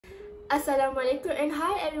Assalamualaikum and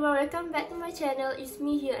hi everyone, welcome back to my channel. It's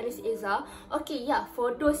me here, Annis Ezza. Okay,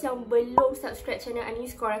 for those yang belum subscribe channel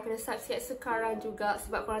Annis, korang kena subscribe sekarang juga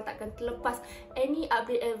sebab korang takkan terlepas any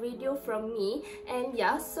update and video from me. And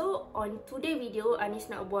so on today video,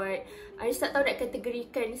 Annis tak tahu nak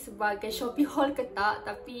kategorikan sebagai Shopee Haul ke tak,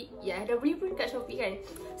 tapi dah beli pun kat Shopee kan.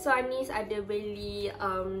 So Annis ada beli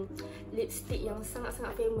lipstick yang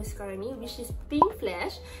sangat-sangat famous sekarang ni, which is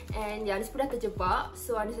PinkFlash. And Annis pun dah terjebak,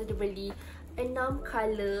 so Annis ada beli 6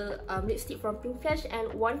 colour lipstick from PinkFlash and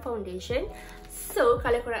 1 foundation. So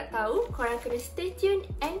kalau korang nak tahu, korang kena stay tuned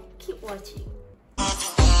and keep watching.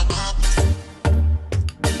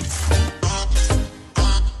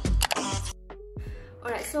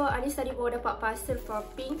 Alright, so Annis tadi baru dapat parcel from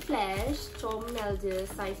PinkFlash. Comel je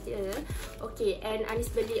size dia. Okay, and Annis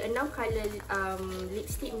beli 6 colour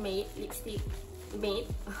lipstick matte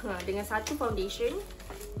dengan 1 foundation.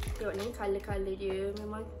 Tengok ni colour-colour dia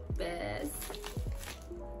memang best.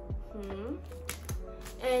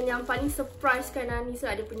 And yang paling surprise kan Annis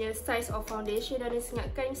ada punya size of foundation. Annis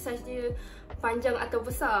ingatkan size dia panjang atau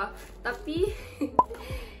besar, tapi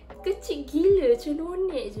kecil gila,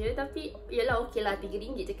 cenonek je. Tapi yalah, okey lah,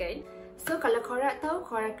 RM3 je kan. So kalau korang tahu,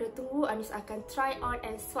 korang kena tunggu. Annis akan try on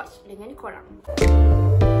and swatch dengan korang.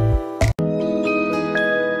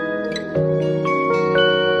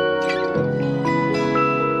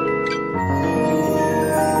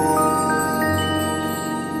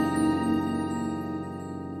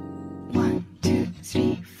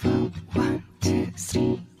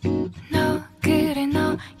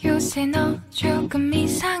 너 조금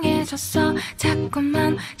이상해졌어.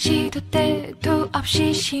 자꾸만 시도 때도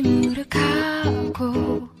없이 시무룩하고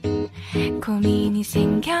고민이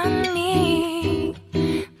생겼니.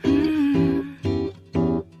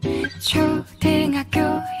 초등학교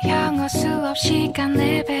영어 수업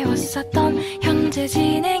시간에 배웠었던 현재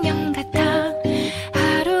진행형 같아.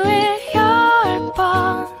 하루에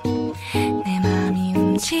 10번 내 맘이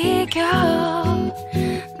움직여.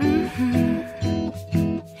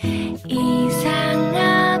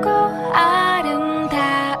 이상하고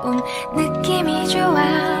아름다운 느낌이 좋아.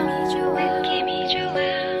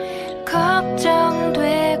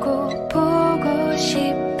 걱정되고 보고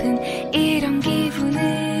싶은 이런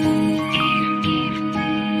기분은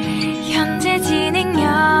현재 진행형.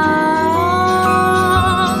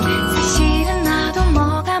 사실은 나도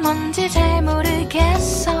뭐가 뭔지 잘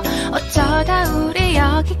모르겠어. 어쩌다 우리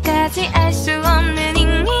여기까지 알 수 없는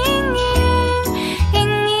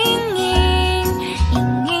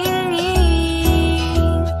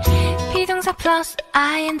플러스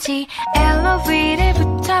ing LOV를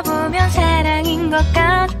붙여보면 사랑인 것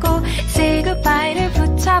같고 say goodbye를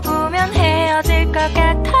붙여보면 헤어질 것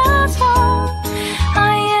같아서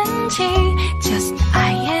ing just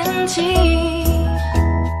ing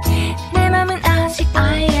내 맘은 아직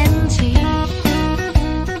ing.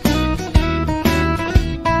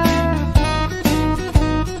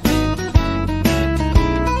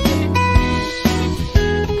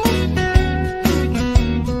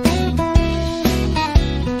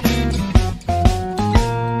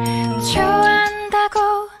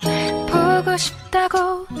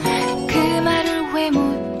 싶다고 그 말을 왜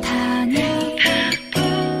못하니.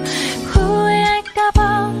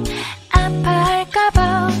 후회할까봐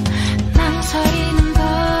아파할까봐 망설이는 걸.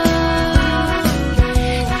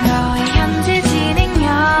 너의 현재 진행형.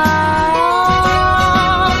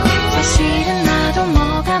 사실은 나도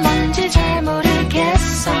뭐가 뭔지 잘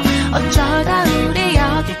모르겠어. 어쩌다 우리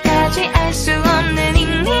여기까지 알 수 없는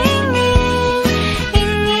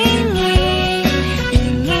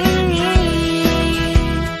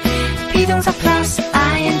비동사 플러스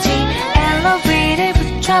ing LOV를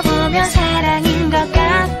붙여보면 사랑인 것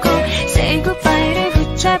같고 say goodbye를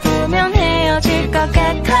붙여보면 헤어질 것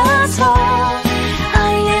같아서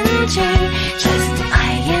ing just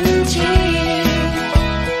ing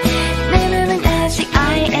내 맘은 아직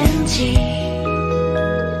ing.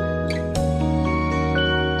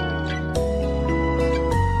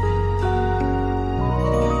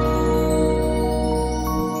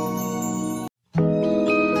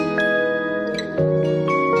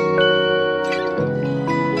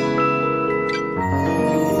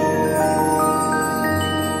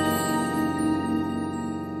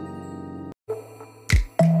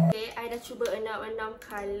 Cuba 6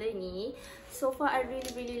 colour ni. So far I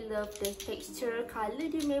really love the texture.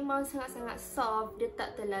 Colour dia memang sangat-sangat soft. Dia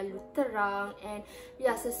tak terlalu terang. And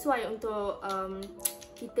sesuai untuk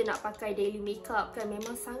kita nak pakai daily makeup kan.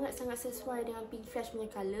 Memang sangat-sangat sesuai dengan PinkFlash punya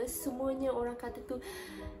colour. Semuanya orang kata tu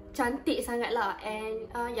cantik sangat lah. And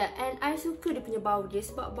and I suka dia punya bau dia.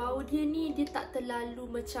 Sebab bau dia ni dia tak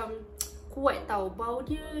terlalu macam kuat tau. Bau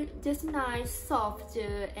dia just nice, soft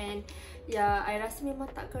je. And ya, I rasa memang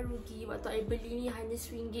takkan rugi. Waktu I beli ni hanya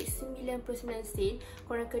RM1.99.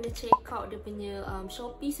 Korang kena check out dia punya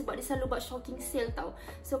Shopee sebab dia selalu buat shocking sale tau.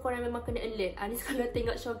 So korang memang kena alert. Anis kalau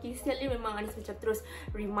tengok shocking sale ni memang Anis macam terus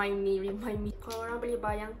remind me. Korang boleh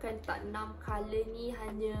bayangkan tak, 6 colour ni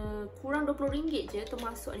hanya kurang RM20 je.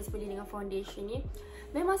 Termasuk Anis beli dengan foundation ni.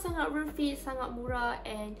 Memang sangat worth it, sangat murah,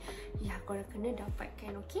 and ya, korang kena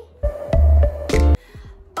dapatkan, okay?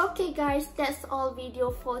 Okay guys, that's all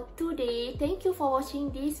video for today. Thank you for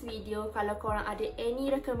watching this video. Kalau korang ada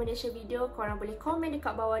any recommendation video, korang boleh komen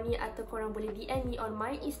dekat bawah ni atau korang boleh DM me on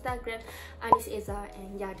my Instagram, Annis Ezza.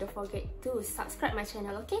 And yeah, don't forget to subscribe my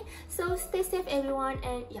channel, okay? So stay safe everyone,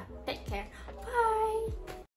 and yeah, take care.